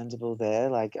 Definitely commendable there.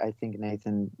 Like I think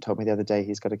Nathan told me the other day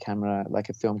he's got a camera, like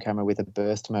a film camera with a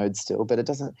burst mode still, but it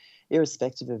doesn't,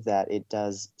 irrespective of that, it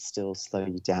does still slow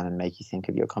you down and make you think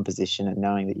of your composition, and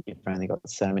knowing that you've only got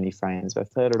so many frames.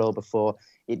 I've heard it all before.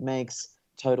 It makes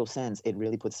total sense. It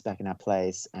really puts us back in our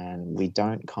place, and we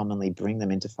don't commonly bring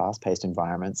them into fast-paced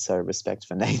environments, so respect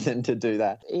for Nathan to do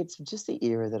that. It's just the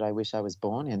era that I wish I was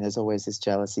born in. There's always this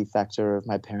jealousy factor of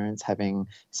my parents having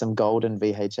some golden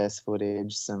VHS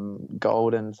footage, some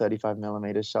golden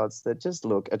 35mm shots that just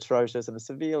look atrocious and are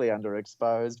severely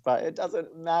underexposed, but it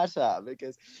doesn't matter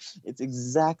because it's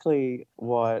exactly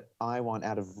what I want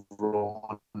out of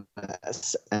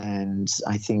rawness. And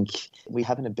I think we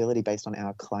have an ability based on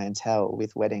our clientele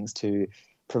with weddings to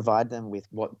provide them with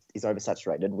what is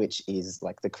oversaturated, which is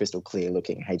like the crystal clear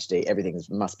looking HD. Everything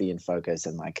must be in focus,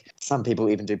 and like some people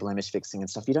even do blemish fixing and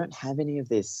stuff. You don't have any of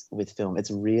this with film. It's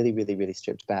really, really, really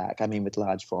stripped back. I mean, with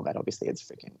large format, obviously it's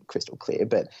freaking crystal clear,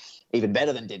 but even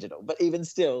better than digital. But even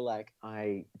still, like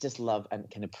I just love and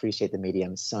can appreciate the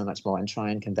medium so much more and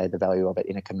try and convey the value of it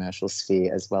in a commercial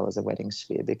sphere as well as a wedding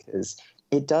sphere, because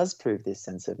it does prove this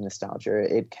sense of nostalgia.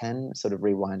 It can sort of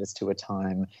rewind us to a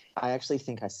time. I actually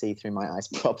think I see through my eyes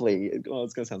properly. Well,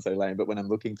 it's going to sound so lame, but when I'm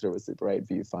looking through a Super 8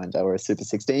 viewfinder or a Super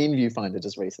 16 viewfinder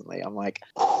just recently, I'm like,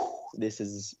 this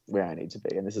is where I need to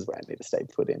be and this is where I need to stay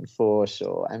put in for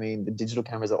sure. I mean, the digital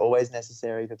cameras are always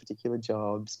necessary for particular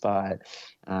jobs, but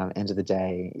end of the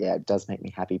day, yeah, it does make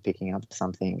me happy picking up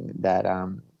something that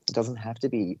doesn't have to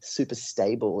be super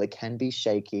stable. It can be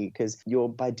shaky because you're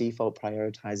by default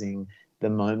prioritizing the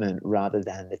moment rather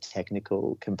than the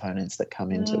technical components that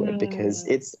come into it, because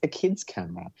it's a kid's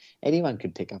camera. Anyone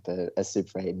could pick up a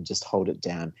Super 8 and just hold it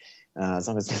down as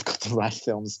long as they've got the right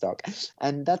film stock.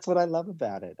 And that's what I love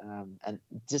about it. And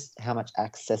just how much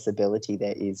accessibility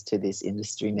there is to this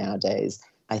industry nowadays.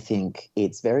 I think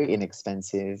it's very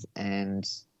inexpensive, and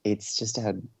it's just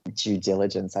our due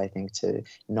diligence, I think, to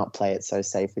not play it so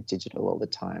safe with digital all the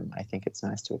time. I think it's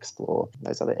nice to explore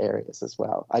those other areas as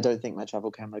well. I don't think my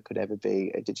travel camera could ever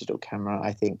be a digital camera,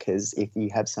 I think, because if you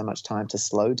have so much time to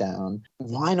slow down,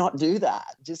 why not do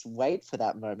that? Just wait for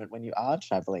that moment when you are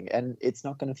traveling, and it's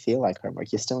not going to feel like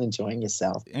homework. You're still enjoying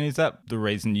yourself. And is that the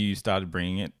reason you started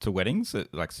bringing it to weddings,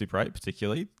 like Super 8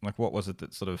 particularly? Like, what was it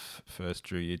that sort of first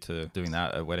drew you to doing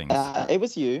that at weddings? It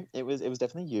was you. It was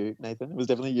definitely you, Nathan. It was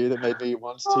definitely you that made me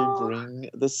want to bring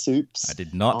the soups. I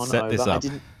did not set this up.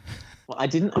 I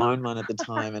didn't own one at the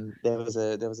time, and there was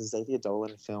a Xavier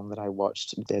Dolan film that I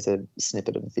watched. There's a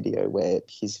snippet of a video where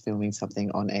he's filming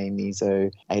something on a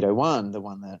Mizo 801, the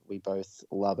one that we both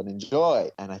love and enjoy.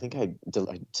 And I think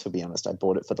to be honest, I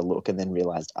bought it for the look, and then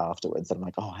realized afterwards that I'm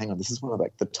like, oh, hang on, this is one of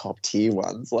like the top tier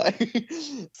ones. Like,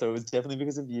 so it was definitely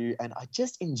because of you, and I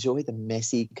just enjoy the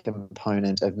messy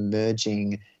component of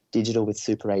merging digital with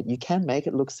Super 8. You can make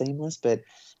it look seamless, but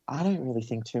I don't really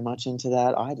think too much into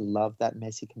that. I love that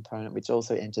messy component, which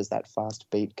also enters that fast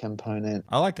beat component.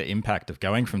 I like the impact of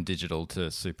going from digital to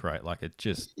Super 8. Like, it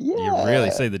just, Yeah. you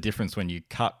really see the difference when you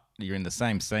cut, you're in the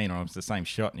same scene or it's the same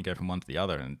shot and you go from one to the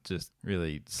other, and it just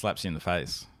really slaps you in the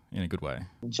face in a good way.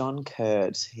 John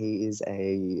Kurt, he is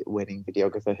a wedding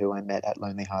videographer who I met at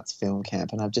Lonely Hearts Film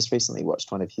Camp, and I've just recently watched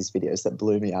one of his videos that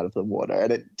blew me out of the water,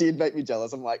 and it did make me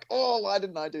jealous. I'm like, oh, why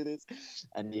didn't I do this?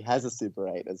 And he has a Super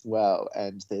 8 as well,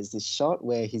 and there's this shot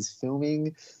where he's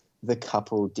filming the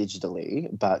couple digitally,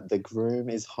 but the groom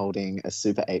is holding a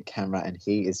Super 8 camera and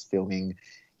he is filming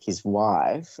his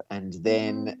wife, and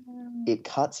then it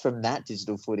cuts from that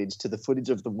digital footage to the footage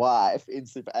of the wife in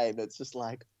Super 8, and it's just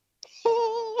like,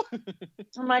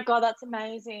 Oh my God, that's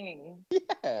amazing.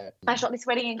 Yeah. I shot this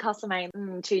wedding in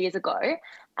Castlemaine 2 years ago,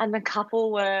 and the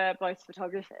couple were both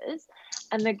photographers,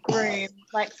 and the groom,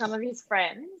 like some of his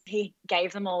friends, he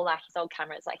gave them all like his old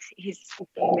cameras, like his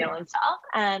 15mm and stuff,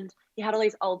 and he had all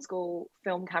these old school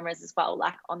film cameras as well,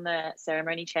 like on the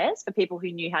ceremony chairs for people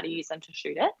who knew how to use them to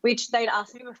shoot it, which they'd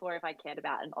asked me before if I cared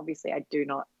about, and obviously I do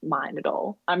not mind at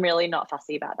all. I'm really not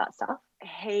fussy about that stuff.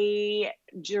 He,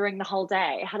 during the whole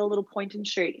day, had a little point and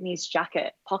shoot in his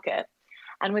jacket pocket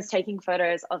and was taking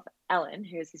photos of Ellen,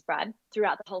 who is his bride,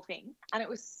 throughout the whole thing. And it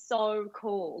was so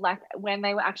cool. Like, when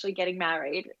they were actually getting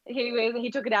married,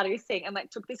 he took it out of his thing and like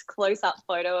took this close-up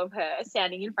photo of her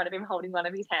standing in front of him holding one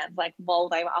of his hands, like while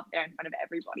they were up there in front of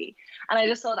everybody. And I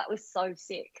just thought that was so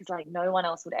sick, because like no one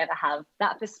else would ever have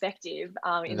that perspective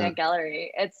in their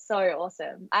gallery. It's so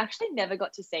awesome. I actually never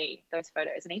got to see those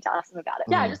photos. I need to ask them about it.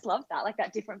 Yeah, I just love that, like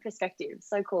that different perspective.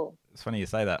 So cool. It's funny you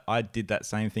say that. I did that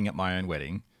same thing at my own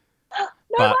wedding.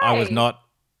 No But way. I was not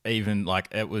even like,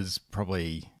 it was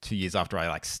probably 2 years after I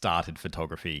like started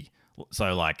photography.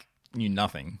 So like knew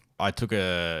nothing. I took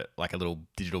a little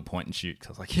digital point and shoot, because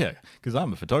I was like, yeah, because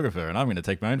I'm a photographer and I'm going to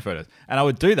take my own photos. And I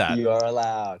would do that. You are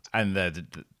allowed. And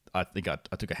I think I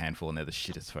took a handful, and they're the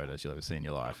shittest photos you'll ever see in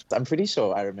your life. I'm pretty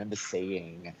sure I remember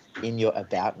seeing in your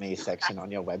About Me section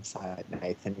on your website,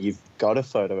 Nathan, you've got a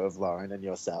photo of Lauren and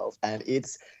yourself, and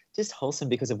it's just wholesome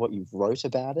because of what you wrote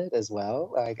about it as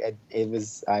well. Like, it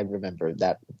was, I remember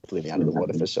that blew me out of the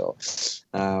water for sure.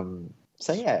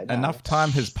 So yeah. No. Enough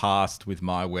time has passed with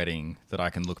my wedding that I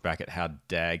can look back at how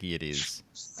daggy it is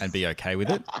and be okay with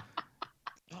it.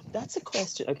 That's a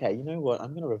question. Okay, you know what?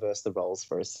 I'm going to reverse the roles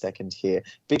for a second here,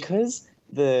 because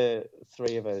the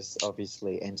three of us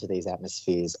obviously enter these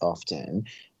atmospheres often.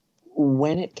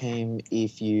 When it came,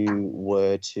 if you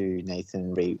were to,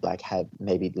 Nathan, had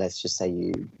maybe, let's just say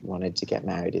you wanted to get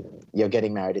married, you're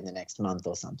getting married in the next month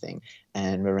or something,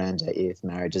 and Miranda, if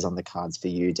marriage is on the cards for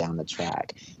you down the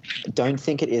track, don't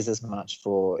think it is as much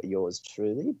for yours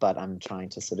truly, but I'm trying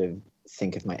to sort of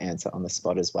think of my answer on the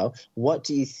spot as well. What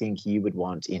do you think you would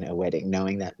want in a wedding,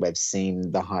 knowing that we've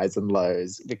seen the highs and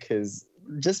lows? Because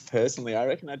just personally, I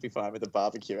reckon I'd be fine with a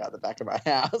barbecue out the back of my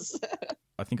house.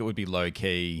 I think it would be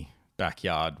low-key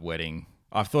backyard wedding.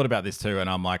 I've thought about this too, and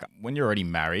I'm like, when you're already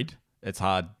married, it's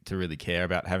hard to really care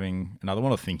about having another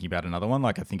one or thinking about another one.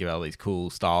 Like I think about all these cool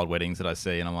styled weddings that I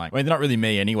see and I'm like, I mean, they're not really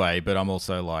me anyway, but I'm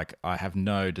also like, I have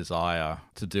no desire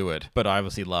to do it. But I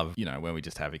obviously love, when we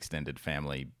just have extended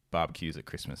family barbecues at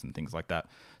Christmas and things like that.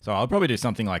 So I'll probably do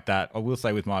something like that. I will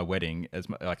say with my wedding,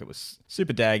 it was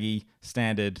super daggy,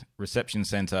 standard reception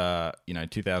center,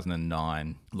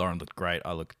 2009. Lauren looked great.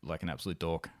 I looked like an absolute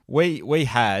dork. We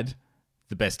had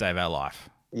the best day of our life.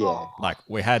 Yeah. Like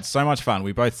we had so much fun.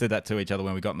 We both said that to each other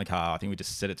when we got in the car. I think we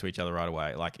just said it to each other right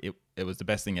away. Like it was the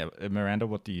best thing ever. Miranda,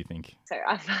 what do you think? So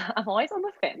I'm always on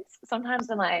the fence. Sometimes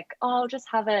I'm like, oh, I'll just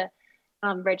have a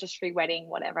registry wedding,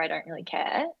 whatever. I don't really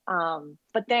care.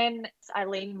 But then I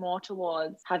lean more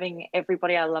towards having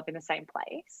everybody I love in the same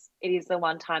place. It is the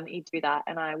one time that you do that,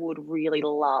 and I would really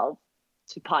love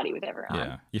to party with everyone.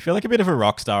 Yeah, you feel like a bit of a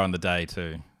rock star on the day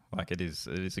too. Like it is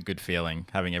a good feeling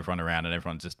having everyone around and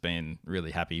everyone just being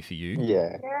really happy for you.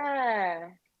 Yeah. Yeah.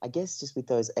 I guess just with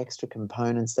those extra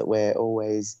components that we're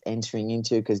always entering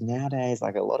into, because nowadays,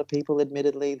 like a lot of people,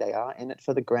 admittedly, they are in it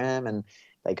for the gram and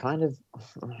they kind of,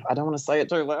 I don't want to say it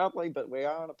too loudly, but we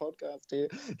are on a podcast here,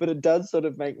 but it does sort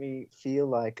of make me feel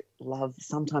like love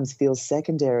sometimes feels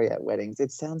secondary at weddings.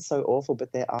 It sounds so awful,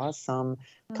 but there are some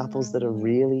couples that are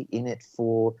really in it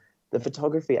for the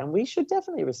photography, and we should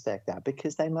definitely respect that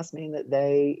because they must mean that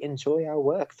they enjoy our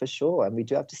work for sure, and we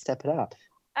do have to step it up.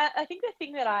 I think the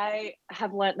thing that I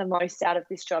have learnt the most out of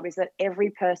this job is that every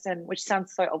person, which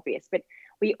sounds so obvious, but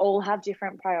we all have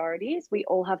different priorities. We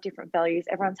all have different values.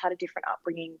 Everyone's had a different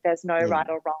upbringing. There's no right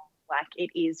or wrong. Like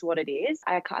it is what it is.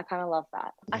 I kind of love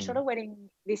that. I shot a wedding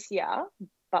this year,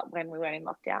 but when we were in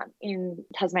lockdown in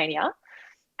Tasmania,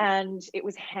 and it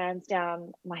was hands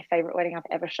down my favourite wedding I've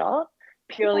ever shot.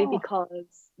 Purely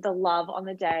because the love on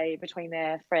the day between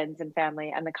their friends and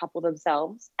family and the couple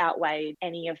themselves outweighed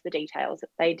any of the details that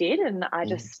they did. And I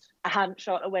hadn't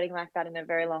shot a wedding like that in a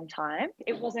very long time.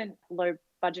 It wasn't low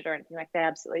budget or anything. Like they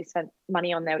absolutely spent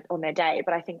money on their day,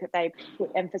 but I think that they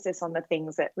put emphasis on the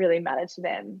things that really mattered to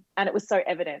them, and it was so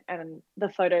evident, and the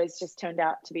photos just turned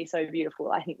out to be so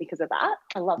beautiful. I think because of that,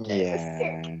 I loved it. It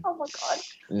was sick. Oh my god,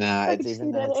 no, it's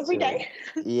even that every day.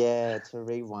 Yeah, to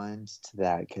rewind to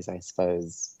that, because I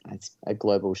suppose a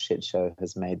global shit show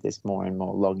has made this more and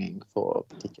more longing for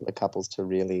particular couples to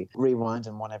really rewind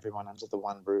and want everyone under the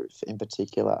one roof in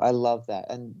particular. I love that,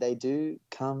 and they do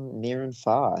come near and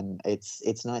far, and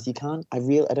it's nice.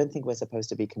 I don't think we're supposed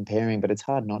to be comparing, but it's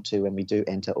hard not to when we do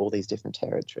enter all these different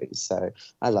territories. So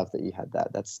I love that you had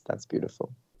that. That's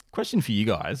beautiful. Question for you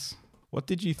guys. What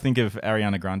did you think of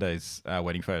Ariana Grande's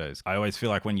wedding photos? I always feel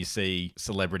like when you see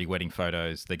celebrity wedding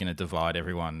photos, they're going to divide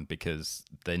everyone because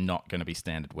they're not going to be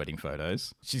standard wedding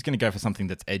photos. She's going to go for something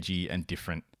that's edgy and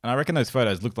different. And I reckon those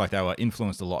photos looked like they were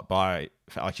influenced a lot by,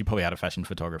 like she probably had a fashion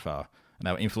photographer. And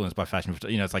they were influenced by fashion.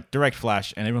 It's like direct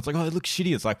flash and everyone's like, oh, it looks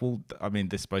shitty. It's like, well, I mean,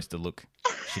 they're supposed to look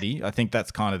shitty. I think that's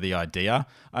kind of the idea.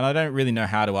 And I don't really know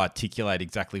how to articulate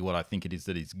exactly what I think it is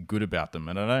that is good about them.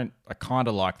 And I kind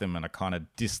of like them and I kind of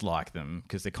dislike them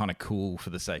because they're kind of cool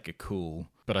for the sake of cool.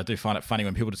 But I do find it funny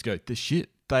when people just go, they're shit.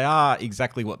 They are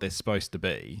exactly what they're supposed to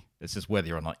be. It's just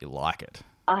whether or not you like it.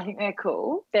 I think they're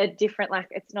cool. They're different. Like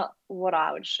it's not what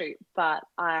I would shoot, but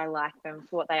I like them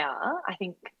for what they are. I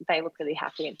think they look really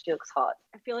happy and she looks hot.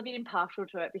 I feel a bit impartial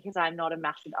to it because I'm not a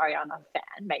massive Ariana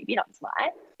fan. Maybe that's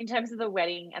why. In terms of the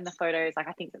wedding and the photos, like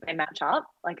I think that they match up.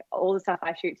 Like all the stuff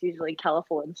I shoot is usually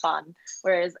colourful and fun,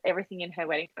 whereas everything in her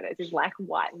wedding photos is like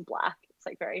white and black. It's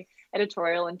like very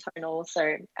editorial and tonal.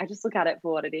 So I just look at it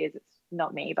for what it is. It's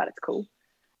not me, but it's cool.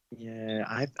 Yeah,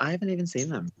 I haven't even seen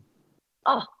them.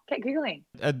 Oh, get Googling.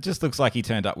 It just looks like he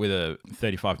turned up with a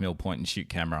 35mm point and shoot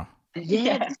camera.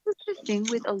 Yeah, this is the thing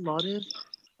with a lot of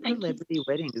celebrity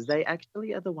weddings. They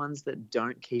actually are the ones that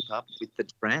don't keep up with the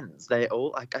trends. They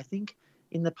all, like, I think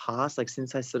in the past, like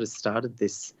since I sort of started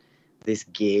this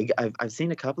gig, I've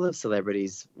seen a couple of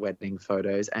celebrities' wedding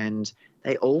photos and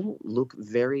they all look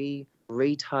very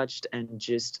retouched and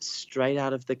just straight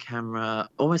out of the camera,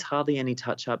 almost hardly any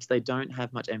touch-ups. They don't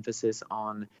have much emphasis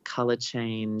on color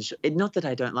change. Not that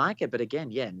I don't like it, but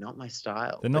again, yeah, not my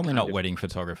style. They're normally not wedding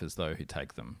photographers though who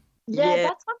take them. Yeah,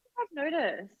 that's something I've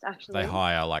noticed actually. They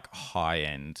hire like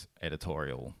high-end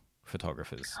editorial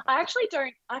photographers. I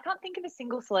can't think of a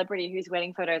single celebrity whose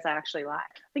wedding photos I actually like.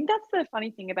 I think that's the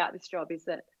funny thing about this job is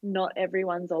that not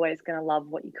everyone's always going to love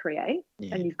what you create.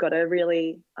 Yeah. And you've got to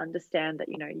really understand that,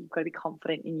 you've got to be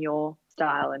confident in your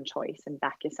style and choice and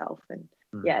back yourself and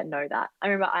know that. I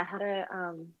remember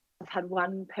I've had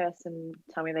one person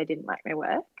tell me they didn't like my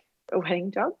work, a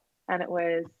wedding job. And it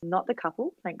was not the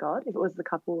couple, thank God. If it was the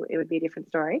couple, it would be a different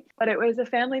story. But it was a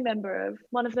family member of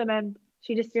one of them, and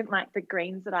She just didn't like the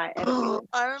greens that I edited.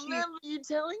 I remember you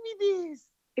telling me this.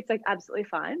 It's like absolutely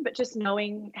fine, but just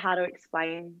knowing how to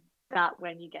explain that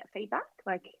when you get feedback,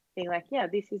 like being like, yeah,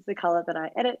 this is the color that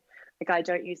I edit. Like, I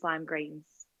don't use lime greens.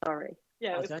 Sorry.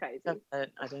 Yeah, it was crazy.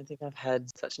 I don't think I've had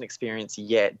such an experience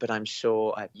yet, but I'm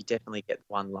sure you definitely get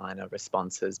one-liner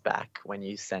responses back when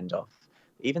you send off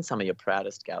even some of your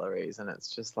proudest galleries, and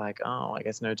it's just like, oh, I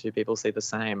guess no two people see the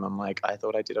same. I'm like, I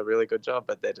thought I did a really good job,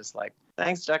 but they're just like,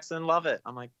 thanks, Jackson, love it.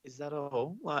 I'm like, is that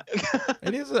all? Like,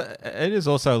 It is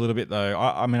also a little bit though.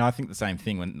 I mean, I think the same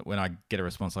thing when I get a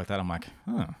response like that. I'm like,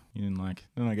 oh, you didn't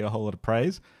I get a whole lot of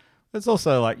praise. It's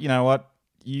also like, you know what?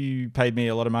 You paid me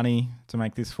a lot of money to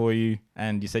make this for you,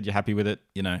 and you said you're happy with it.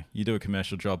 You know, you do a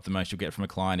commercial job. The most you'll get from a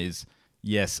client is,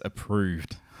 yes,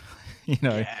 approved. You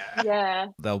know, yeah,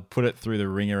 they'll put it through the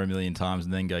ringer a million times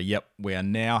and then go, yep, we are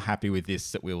now happy with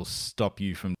this, that we will stop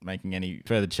you from making any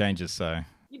further changes. So,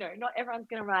 you know, not everyone's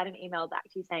going to write an email back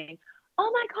to you saying,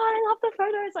 oh my God, I love the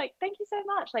photos. Like, thank you so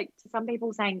much. Like, to some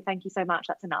people saying, thank you so much,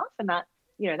 that's enough. And that,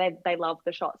 you know, they love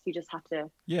the shots. You just have to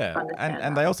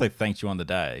and they also thanked you on the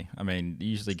day. I mean, you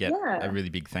usually get a really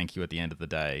big thank you at the end of the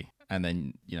day. And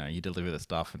then, you know, you deliver the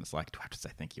stuff and it's like, do I have to say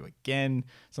thank you again?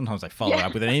 Sometimes I follow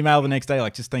up with an email the next day,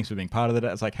 like, just thanks for being part of the day.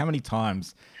 It's like, how many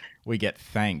times we get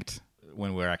thanked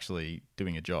when we're actually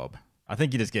doing a job? I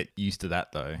think you just get used to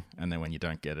that though. And then when you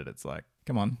don't get it, it's like,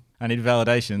 come on, I need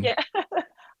validation.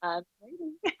 Yeah.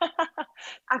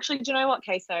 Actually, do you know what,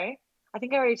 Queso? I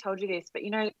think I already told you this, but you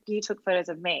know, you took photos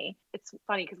of me. It's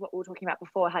funny because what we were talking about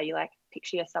before, how you like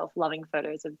picture yourself loving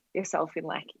photos of yourself in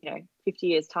like, you know, 50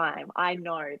 years time. I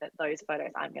know that those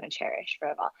photos I'm going to cherish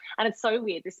forever. And it's so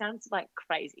weird. This sounds like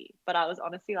crazy, but I was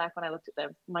honestly like, when I looked at them,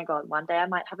 oh my God, one day I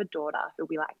might have a daughter who'll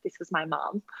be like, this was my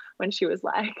mum when she was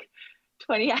like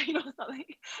 28 or something.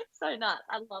 So nuts.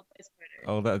 I love those photos.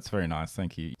 Oh, that's very nice.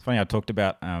 Thank you. It's funny. I talked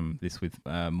about this with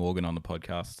Morgan on the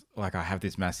podcast. Like, I have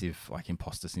this massive like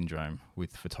imposter syndrome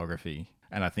with photography.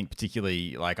 And I think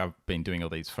particularly, like, I've been doing all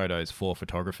these photos for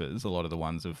photographers. A lot of the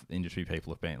ones of industry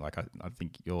people have been like, I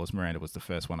think yours, Miranda, was the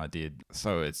first one I did.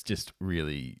 So it's just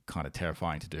really kind of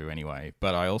terrifying to do anyway.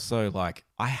 But I also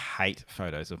I hate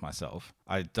photos of myself.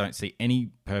 I don't see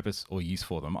any purpose or use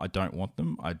for them. I don't want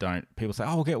them. People say,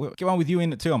 oh, we'll get one with you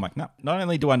in it too. I'm like, no, not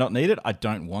only do I not need it, I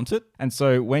don't want it. And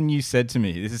so when you said to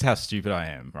me, this is how stupid I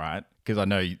am, right? Because I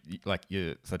know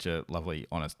you're such a lovely,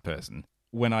 honest person.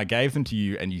 When I gave them to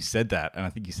you and you said that, and I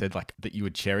think you said like that you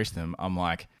would cherish them, I'm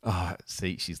like, oh,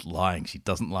 see, she's lying. She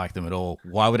doesn't like them at all.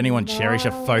 Why would anyone cherish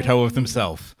a photo of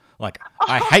themselves? Like,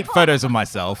 I hate photos of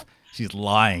myself. She's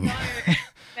lying. No,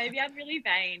 maybe I'm really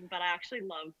vain, but I actually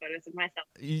love photos of myself.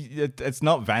 It's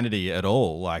not vanity at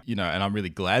all. Like, you know, and I'm really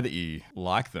glad that you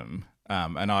like them.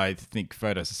 And I think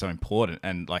photos are so important,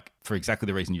 and like for exactly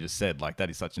the reason you just said, like that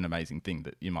is such an amazing thing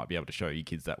that you might be able to show your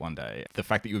kids that one day. The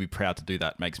fact that you'll be proud to do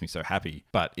that makes me so happy.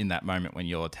 But in that moment when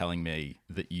you're telling me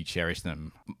that you cherish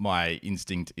them, my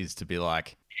instinct is to be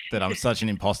like, that I'm such an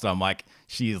imposter. I'm like,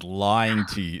 she is lying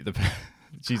to you.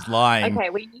 She's lying. Okay,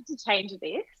 we need to change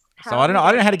this. So I don't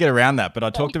know how to get around that, but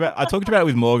I talked about it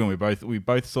with Morgan. We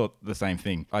both thought the same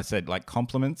thing. I said like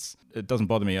compliments. It doesn't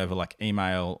bother me over like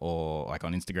email or like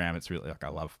on Instagram. It's really like I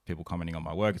love people commenting on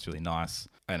my work. It's really nice,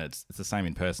 and it's the same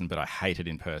in person. But I hate it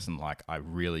in person. Like I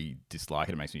really dislike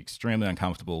it. It makes me extremely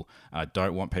uncomfortable. I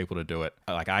don't want people to do it.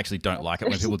 Like I actually don't like it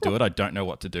when people do it. I don't know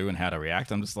what to do and how to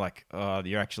react. I'm just like, oh,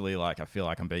 you're actually like, I feel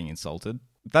like I'm being insulted.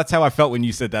 That's how I felt when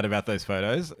you said that about those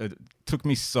photos. It took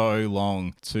me so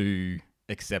long to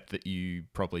accept that you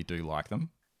probably do like them.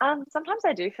 Sometimes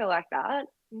I do feel like that.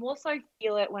 More so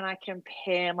feel it when I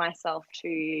compare myself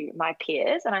to my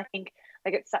peers. And I think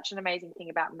like it's such an amazing thing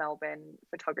about Melbourne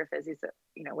photographers is that,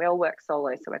 you know, we all work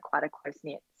solo, so we're quite a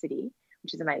close-knit city,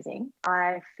 which is amazing.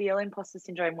 I feel imposter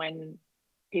syndrome when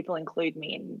people include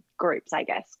me in groups, I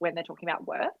guess, when they're talking about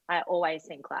work. I always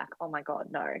think like, oh my God,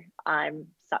 no, I'm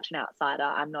such an outsider.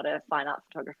 I'm not a fine art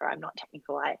photographer. I'm not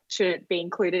technical. I shouldn't be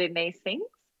included in these things.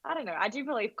 I don't know. I do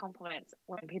believe compliments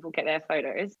when people get their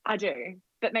photos. I do.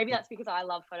 But maybe that's because I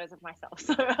love photos of myself.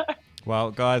 So. Well,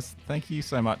 guys, thank you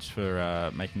so much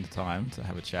for making the time to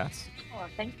have a chat. Oh,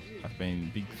 thank you. I've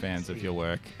been big fans of your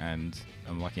work, and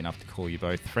I'm lucky enough to call you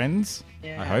both friends.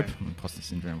 Yeah. I hope. Imposter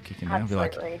syndrome kicking in. I'll be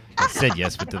like, Absolutely. I said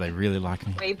yes, but do they really like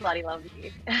me? We bloody love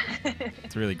you.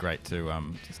 It's really great to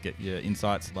just get your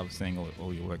insights. Love seeing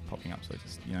all your work popping up. So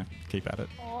just, you know, keep at it.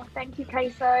 Oh, thank you,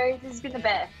 Queso. This has been the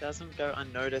best. Doesn't go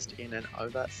unnoticed in an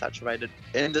oversaturated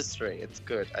industry. It's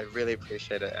good. I really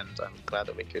appreciate it, and I'm glad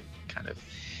that we could kind of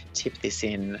tip this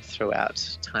in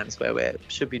throughout times where we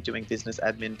should be doing business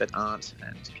admin but aren't,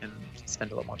 and can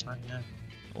spend a lot more time. Yeah.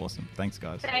 Awesome. Thanks,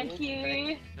 guys. Thank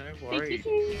you. No Thank worries.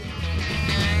 you.